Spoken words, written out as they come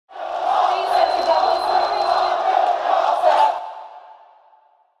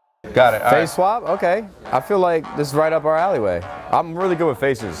Got it. Face swap? Okay. I feel like this is right up our alleyway. I'm really good with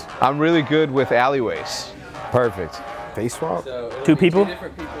faces. I'm really good with alleyways. Perfect. Face swap? So Two people? 2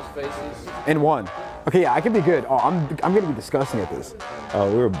 different people's faces. In one. Okay, yeah, I can be good. Oh, I'm gonna be disgusting at this.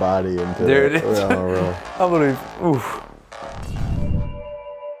 Oh, we're body into There it. it is. We're on a roll. I'm gonna be, oof.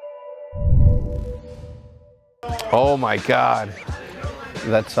 Oh my God.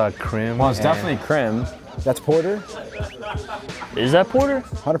 That's Crim. Well, it's definitely Crim. That's Porter? Is that Porter?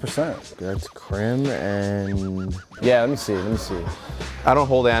 100%. That's Crim and... Yeah, let me see. I don't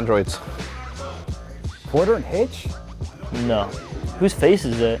hold Androids. Porter and Hitch? No. Whose face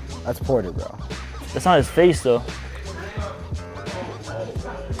is that? That's Porter, bro. That's not his face though.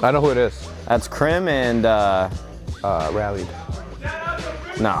 I know who it is. That's Crim and, Rallied.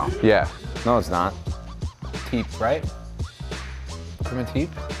 no. Yeah. No, it's not. Teep, right? Crim and Teep?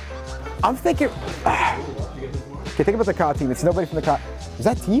 I'm thinking, okay, think about the COD team. It's nobody from the COD. Is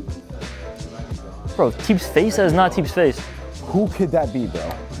that Teep? Bro, Teep's face? That is not Teep's face. Who could that be,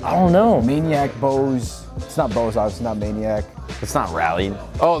 bro? I don't know. Maniac, Bose. It's not Bose, obviously not Maniac. It's not Rallied.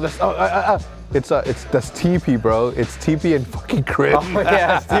 Oh, that's that's TP, bro. It's TP and fucking Crim. Oh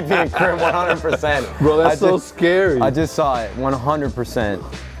yeah, it's TP and Crim 100%. Bro, that's so scary. I just saw it, 100%.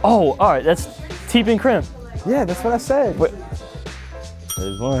 Oh, all right, that's Teep and Crim. Yeah, that's what I said. But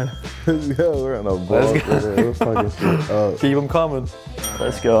There's one. Yo, we're on a ball. We're fucking shit up. Keep them coming.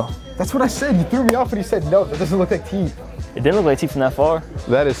 Let's go. that's what I said. You threw me off when you said no. That doesn't look like Teep. It didn't look like Teep from that far.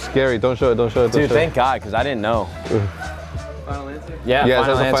 That is scary. Don't show it. Don't show it. Dude, thank God, because I didn't know. Final answer? Yeah, Yeah,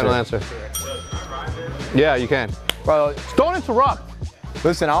 final that's answer. the final answer. Yeah, you can. Bro, Don't interrupt.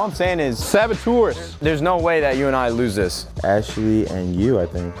 listen, all I'm saying is Saboteurs. there's no way that you and I lose this. Ashley and you, I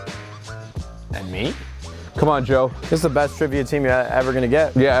think. And me? Come on, Joe. This is the best trivia team you're ever going to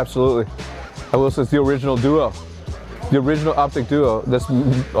get. Yeah, absolutely. I will say it's the original duo. The original OpTic duo. That's,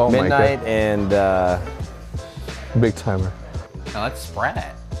 oh Midnight my and God. Big timer. No, that's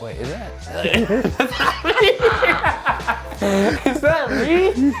Sprat. Wait, is that? Is that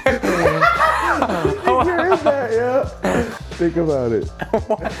me? Where is that, yeah? Think about it.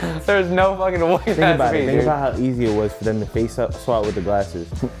 there's no fucking way Think that's about me, it. Think dude. about how easy it was for them to face up swap with the glasses.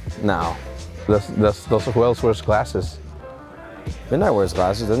 No. Those who else wears glasses? Midnight wears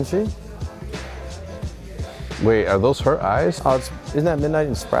glasses, doesn't she? Wait, are those her eyes? Oh, isn't that Midnight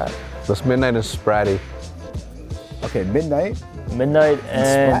and Sprat? That's Midnight and Spratty. Okay, Midnight Midnight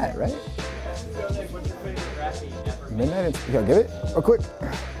and Sprat, right? Midnight and Sprat. Yo, give it real quick.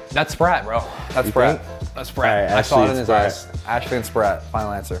 That's Sprat, bro. That's You Sprat. think? That's Sprat. All right, I saw Ashley it in and his Sprat. eyes. Ashley and Sprat.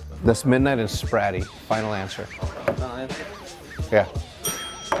 Final answer. That's Midnight and Spratty. Final answer. Final answer. Yeah.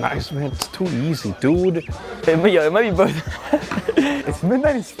 Nice, man. It's too easy, dude. it might be both. It's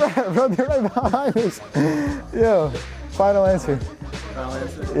Midnight and Sprat, bro. They're right behind us. Yo, final answer. Final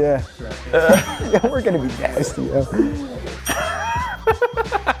answer. Yeah. Yo, we're gonna be nasty, yo.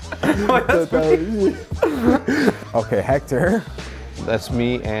 Okay, Hector. That's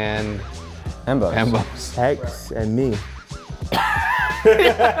me and Embos. Embos. Hex and me.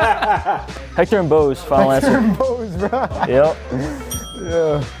 Hector and Bose, final Hector answer. and Bose, bro. Yep.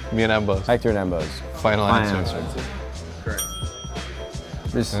 Yeah. Me and Embos. Hector and Embos. Final answer. Correct.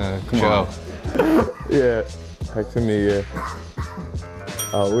 Just, Joe. Yeah. Hex and me, yeah.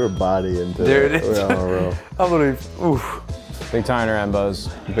 Oh, we're body into There it. it is. We're on a roll. I'm gonna, oof. Big Timer, Embos.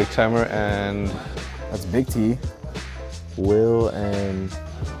 Big timer and That's Big T. Will and...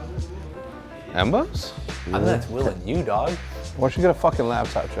 Embos? I think that's Will and you, dog. Why don't you get a fucking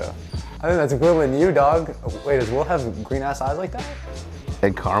laptop, Joe? I think that's Will and you, dog. Wait, does Will have green ass eyes like that?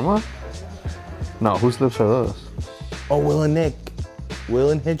 And Karma? No, whose lips are those? Oh, Will and Nick.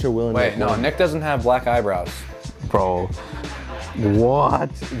 Will and Hitch or Will and Nick? Wait, no, Nick doesn't have black eyebrows. Bro.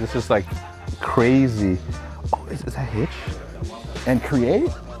 What? This is like crazy. Oh, is that Hitch? And Create?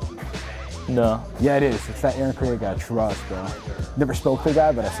 No. Yeah, it is. It's that Aaron Create guy. Trust, bro. Never spoke to the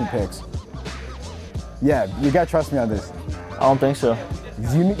guy, but I've seen pics. Yeah, you gotta trust me on this. I don't think so.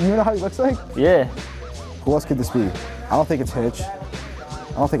 You know how he looks like? Yeah. Who else could this be? I don't think it's Hitch.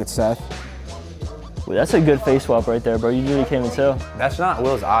 I don't think it's Seth. Wait, that's a good face swap right there, bro. You really can't even tell. That's not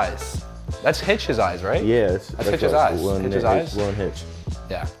Will's eyes. That's Hitch's eyes, right? Yes. That's Hitch's what- eyes. Will and Hitch's Nick- eyes? Will and Hitch.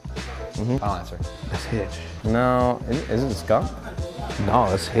 Yeah. Final answer. That's Hitch. No, is it Skunk? No,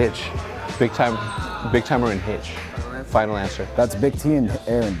 that's Hitch. Big timer and Hitch. Final answer. That's Big T and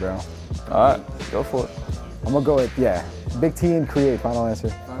Aaron, bro. All right, go for it. I'm gonna go with, yeah, Big T and Create, final answer.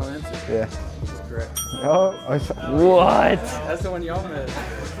 Final answer. Yeah. That's correct. Oh, What? That's the one y'all missed.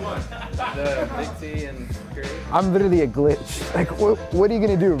 Which one? The Big T and Create. I'm literally a glitch. Like, what are you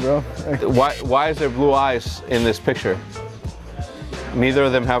gonna do, bro? Like, Why is there blue eyes in this picture? Neither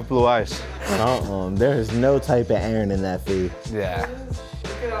of them have blue eyes. There is no type of Aaron in that feed. Yeah.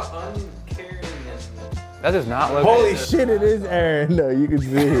 Look at how uncaring that does not look. Holy shit, it is Aaron. No, you can see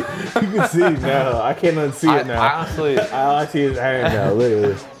it. You can see it now. I can't unsee it now. I honestly, All I see is Aaron now,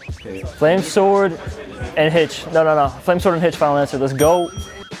 literally. Flame Sword and Hitch. No. Flame Sword and Hitch, final answer. Let's go.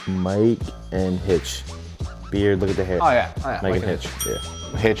 Mike and Hitch. Beard, look at the hair. oh yeah. Mike and Hitch, yeah.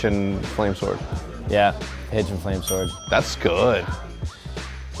 Hitch and Flame Sword. Yeah, Hitch and Flame Sword. That's good.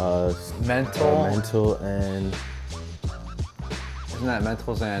 Mental. Mental and... Isn't that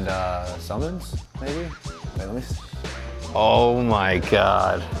mentals and summons? Maybe. Wait, let me see. Oh my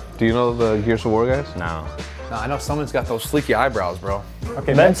god. Do you know the Gears of War guys? No. No, I know someone's got those sleeky eyebrows, bro.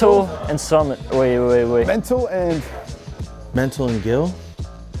 Okay, Mental and Summon. Wait. Mental and Mental and Gil?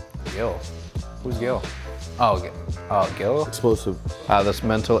 Gil. Who's Gil? Oh, Gil? Explosive. That's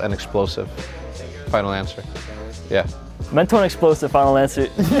mental and explosive. Final answer. Yeah. Mental and Explosive, final answer.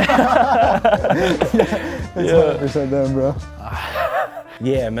 that's 100% them, bro.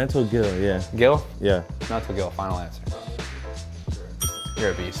 Yeah, Mental Gil, yeah. Gil? Yeah. Mental Gil, final answer.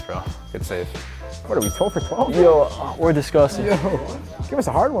 You're a beast, bro. Good save. What are we, 12 for 12? Yo, we're disgusting. Yo, give us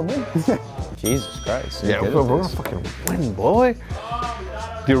a hard one, man. Jesus Christ. Yeah, we're gonna fucking win, boy.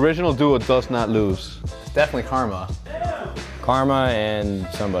 The original duo does not lose. It's definitely Karma. Karma and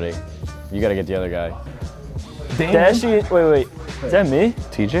somebody. You gotta get the other guy. Dashy, wait. Is that me?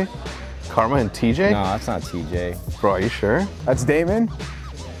 TJ? Karma and TJ? No, that's not TJ. Bro, are you sure? That's Damon.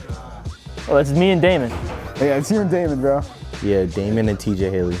 Oh, that's me and Damon. Yeah, it's you and Damon, bro. Yeah, Damon and TJ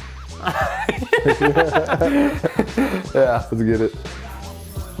Haley. Yeah, let's get it.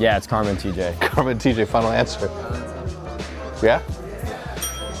 Yeah, it's Karma and TJ. Karma and TJ, final answer. Yeah?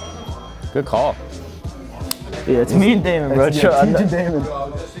 Good call. Yeah, it's me and Damon, bro. Yeah, TJ Damon.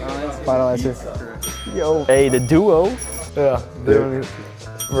 Final answer. Yo. Hey, the duo. Yeah.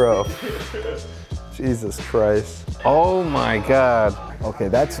 Bro. Jesus Christ. Oh my god. Okay,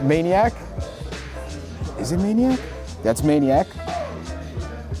 that's Maniac. Is it Maniac? That's Maniac.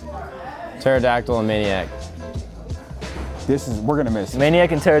 Pterodactyl and Maniac. We're gonna miss.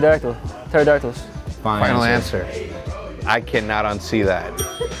 Maniac and Pterodactyl. Pterodactyls. Final answer. I cannot unsee that.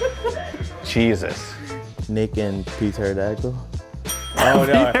 Jesus. Nick and P. Pterodactyl. Oh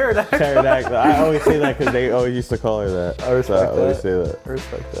no, Pterodactyl. I always say that because they always used to call her that. I respect I always that. say that. I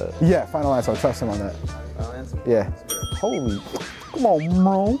respect that. Yeah, final answer. I'll trust him on that. Final answer? Yeah. Holy. Come on,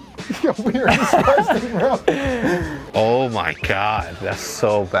 bro. Yo, we are disgusting, bro. Oh my god, that's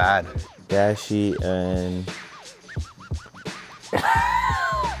so bad. Dashy and...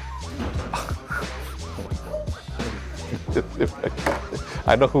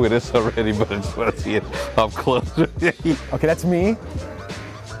 I know who it is already, but I just want to see it up close. Okay, that's me.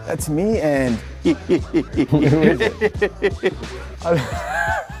 That's me and...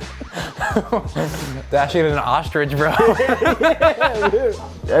 Dashing an ostrich, bro.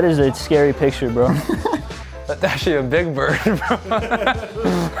 That is a scary picture, bro. Dashing a big bird, bro.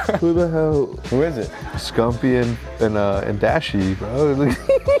 Who the hell? Who is it? Scumpy and Dashy, bro.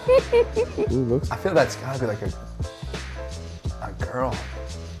 Who looks? I feel that's gotta be like a girl.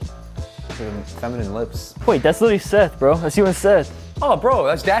 With feminine lips. Wait, that's literally Seth, bro. That's you and Seth. Oh, bro,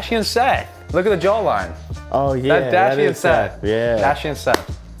 that's Dashy and Seth. Look at the jawline. Oh yeah, That's Dashy that and is Seth. Yeah. Dashy and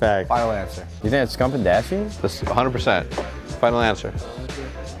Seth. Fact. Final answer. You think it's Scump and Dashy? That's 100%. Final answer.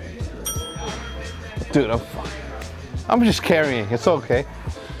 Dude, I'm just carrying. It's okay.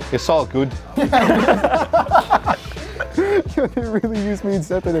 It's all good. Yo, they really used me and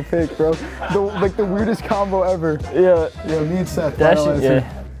Seth in a pic, bro. Like the weirdest combo ever. Yeah. Yo, me and Seth. Dashy,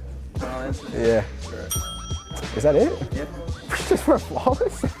 Final answer. yeah. Yeah. Is that it? Yep. Just for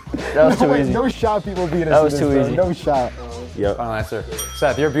flawless? That was too way, easy. No shot people beat us. That in was this, too bro. easy. No shot. Yep. Final answer.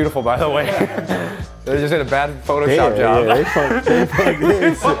 Seth, you're beautiful, by the way. They just did a bad Photoshop job. Yeah, they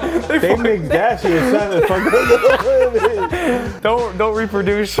fuck this. They make Dashy and Seth and fuck this. Don't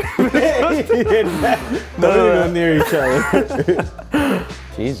reproduce. Don't even near each other.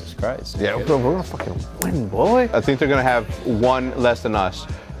 Jesus Christ. Yeah, we're gonna fucking win, boy. I think they're gonna have one less than us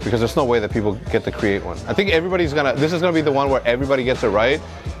because there's no way that people get to create one. I think this is gonna be the one where everybody gets it right,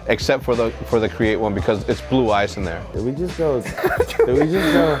 except for the create one because it's blue ice in there. Did we just go?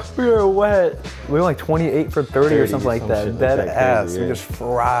 We were wet. We were like 28 for 30 or something like some that. shit like Dead that ass. crazy, We yeah. just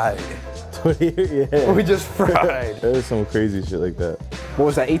fried. Yeah. We just fried. There's some crazy shit like that. What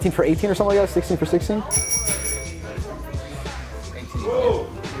was that, 18 for 18 or something like that? 16 for 16?